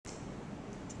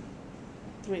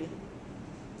3.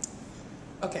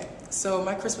 Okay, so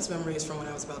my Christmas memory is from when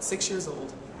I was about 6 years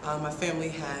old. My family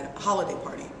had a holiday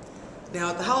party.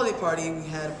 Now at the holiday party, we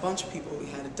had a bunch of people. We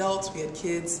had adults, we had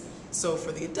kids. So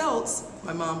for the adults,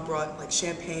 my mom brought like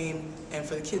champagne, and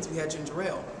for the kids, we had ginger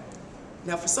ale.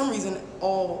 Now for some reason,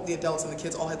 all the adults and the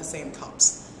kids all had the same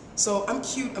cups. So I'm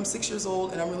cute, I'm 6 years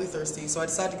old, and I'm really thirsty, so I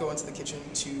decided to go into the kitchen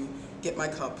to get my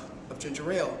cup of ginger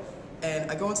ale.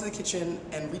 And I go into the kitchen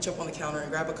and reach up on the counter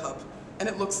and grab a cup, and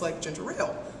it looks like ginger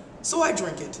ale. So I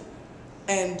drink it,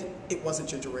 and it wasn't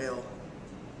ginger ale.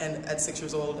 And at 6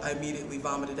 years old, I immediately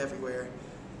vomited everywhere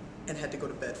and had to go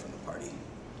to bed from the party.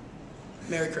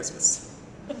 Merry Christmas.